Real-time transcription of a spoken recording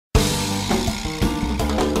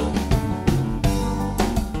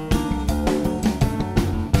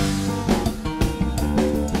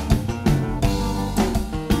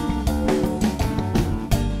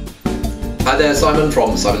there, Simon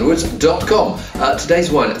from simonwoods.com.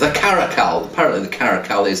 Today's wine, the Caracal. Apparently the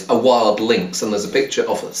Caracal is a wild lynx, and there's a picture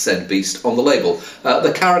of said beast on the label.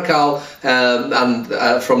 The Caracal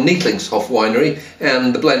from Neethlingshof Winery,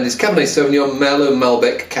 and the blend is Cabernet Sauvignon, Merlot,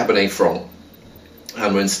 Malbec, Cabernet Franc.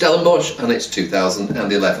 And we're in Stellenbosch, and it's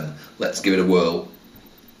 2011. Let's give it a whirl.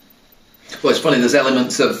 Well, it's funny, there's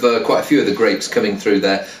elements of quite a few of the grapes coming through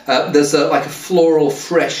there. There's like a floral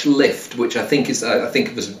fresh lift, which I think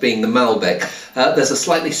of as being the Malbec. There's a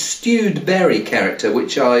slightly stewed berry character,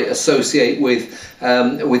 which I associate with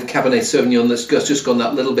Cabernet Sauvignon that's just gone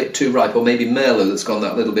that little bit too ripe, or maybe Merlot that's gone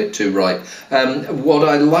that little bit too ripe. What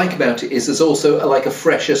I like about it is there's also like a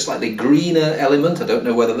fresher, slightly greener element. I don't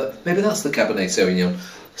know whether maybe that's the Cabernet Sauvignon.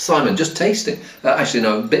 Simon, just tasting. Actually,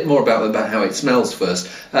 no, a bit more about how it smells first.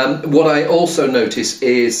 What I also notice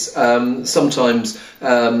is sometimes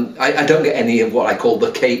I don't get any of what I call the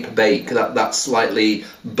Cape Bake, that slightly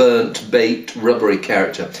burnt, baked, rubbery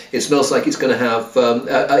character. It smells like it's going to have,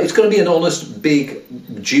 it's going to be an honest, big,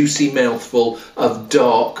 juicy mouthful of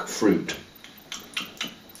dark fruit.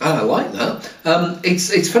 I like that.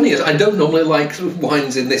 It's funny, I don't normally like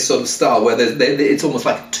wines in this sort of style where it's almost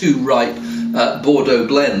like a too ripe Bordeaux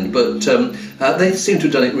blend, but they seem to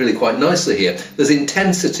have done it really quite nicely here. There's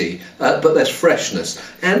intensity, but there's freshness,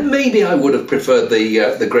 and maybe I would have preferred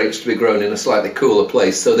the grapes to be grown in a slightly cooler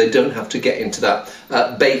place, so they don't have to get into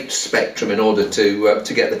that baked spectrum in order to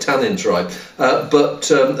get the tannins right. But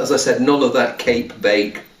as I said, none of that Cape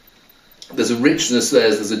Bake. There's a richness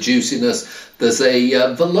there's a juiciness, there's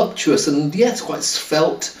a voluptuous and yes, quite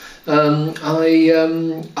svelte. And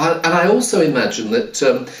I also imagine that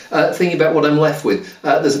thinking about what I'm left with,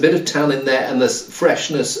 there's a bit of tannin there, and there's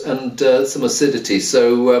freshness and some acidity.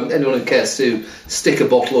 So anyone who cares to stick a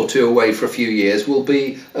bottle or two away for a few years will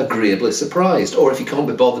be agreeably surprised. Or if you can't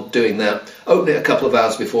be bothered doing that, open it a couple of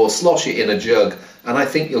hours before, slosh it in a jug, and I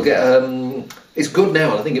think you'll get. It's good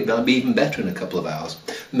now, and I think it might be even better in a couple of hours.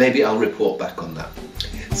 Maybe I'll report back on that.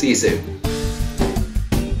 See you soon.